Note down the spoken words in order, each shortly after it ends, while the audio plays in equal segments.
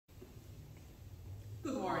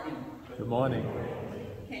Good morning.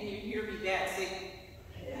 Can you hear me, Betsy?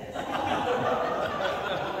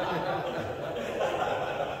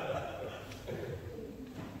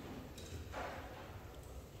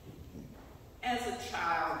 As a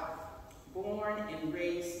child, born and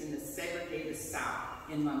raised in the segregated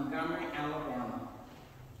South in Montgomery, Alabama,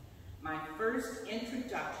 my first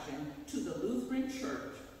introduction to the Lutheran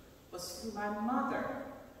Church was through my mother,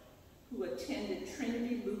 who attended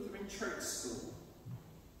Trinity Lutheran Church School.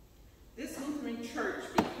 This Lutheran church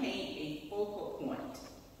became a focal point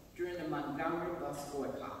during the Montgomery bus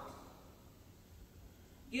boycott.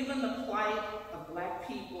 Given the plight of Black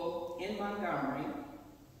people in Montgomery,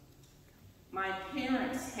 my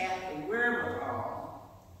parents had the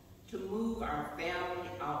wherewithal to move our family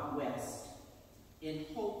out west in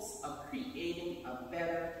hopes of creating a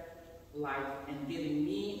better life and giving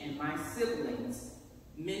me and my siblings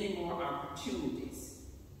many more opportunities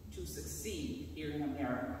to succeed here in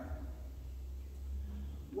America.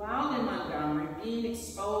 While in Montgomery, being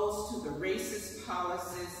exposed to the racist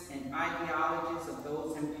policies and ideologies of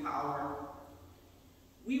those in power,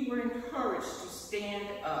 we were encouraged to stand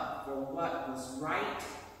up for what was right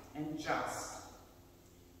and just,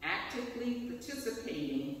 actively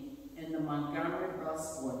participating in the Montgomery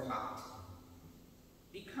bus boycott,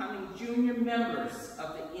 becoming junior members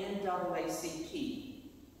of the NAACP,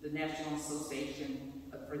 the National Association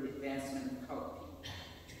for the Advancement of Colored People,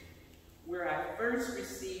 where I first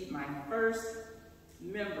received my first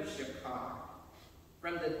membership card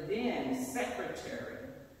from the then secretary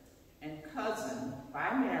and cousin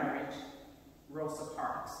by marriage, Rosa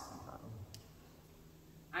Parks.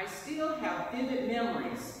 I still have vivid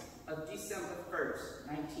memories of December 1st,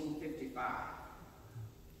 1955,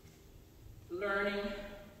 learning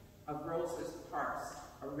of Rosa Parks'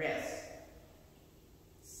 arrest,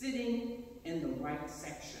 sitting in the right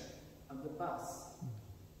section of the bus.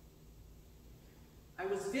 I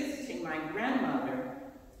was visiting my grandmother,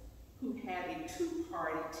 who had a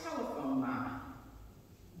two-party telephone line,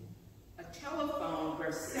 a telephone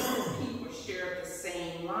where several people shared the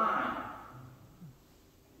same line.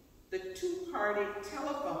 The two-party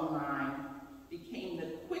telephone line became the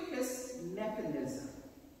quickest mechanism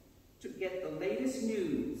to get the latest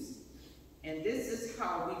news, and this is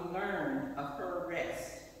how we learned of her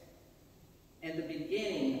arrest and the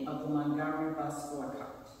beginning of the Montgomery bus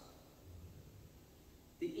boycott.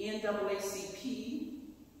 The NAACP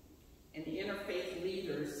and the interfaith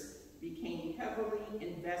leaders became heavily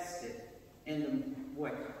invested in the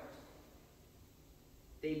boycott.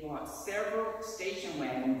 They bought several station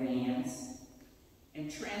wagon vans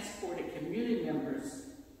and transported community members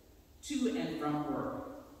to and from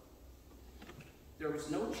work. There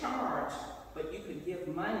was no charge, but you could give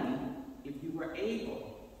money if you were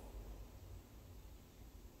able.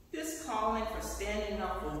 This calling for standing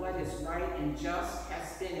up for what is right and just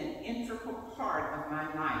has been an integral part of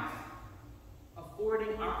my life,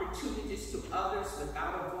 affording opportunities to others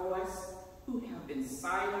without a voice who have been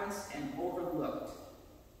silenced and overlooked.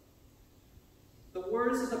 The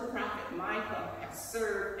words of the prophet Micah have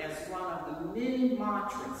served as one of the many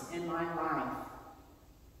mantras in my life.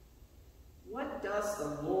 What does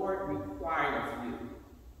the Lord require of you?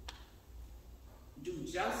 Do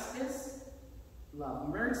justice, love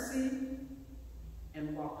mercy,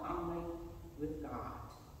 and walk humbly with God.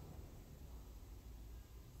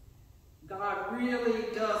 God really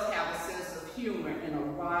does have a sense of humor and a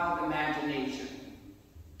wild imagination.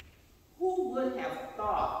 Who would have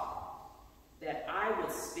thought that I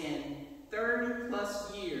would spend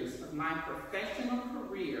 30+ years of my professional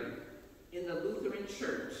career in the Lutheran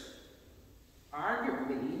Church,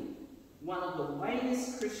 arguably one of the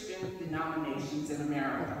whitest Christian denominations in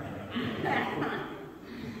America?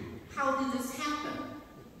 How did this happen?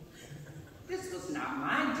 This was not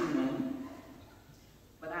my doing,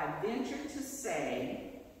 but I venture to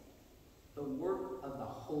say the work of the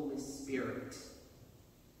Holy Spirit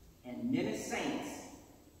and many saints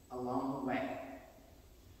along the way.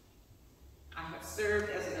 I have served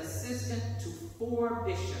as an assistant to 4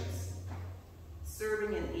 bishops,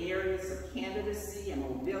 serving in areas of candidacy and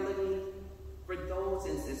mobility for those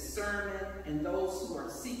in discernment and those who are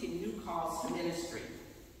seeking new calls to ministry.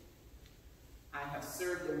 I have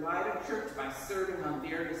served the wider church by serving on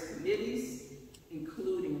various committees,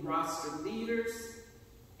 including roster leaders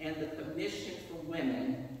and the Commission for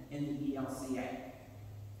Women in the ELCA.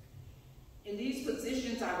 In these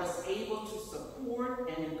positions, I was able to support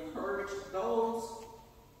and encourage those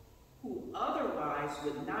who otherwise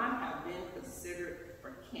would not have been considered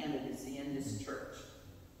for candidacy in this church.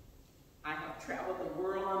 I have traveled the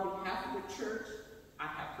world on behalf of the church. I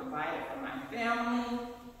have provided for my family,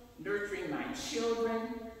 nurturing my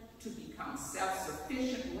children to become become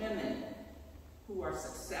self-sufficient women who are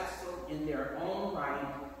successful in their own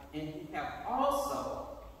right and who have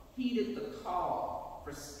also heeded the call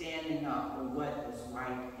for standing up for what is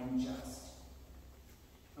right and just.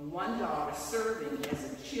 And one daughter serving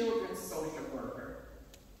as a children's social worker,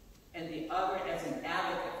 and the other as an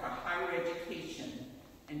advocate for higher education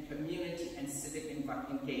and community and civic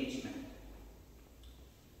engagement.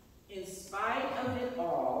 In spite of it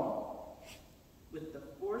all, with the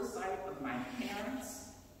foresight of my parents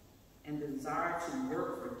and the desire to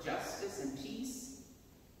work for justice and peace,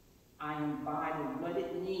 I embody what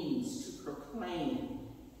it means to proclaim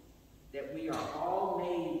that we are all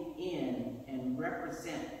made in and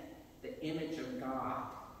represent the image of God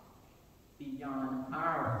beyond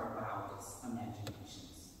our wildest imagination.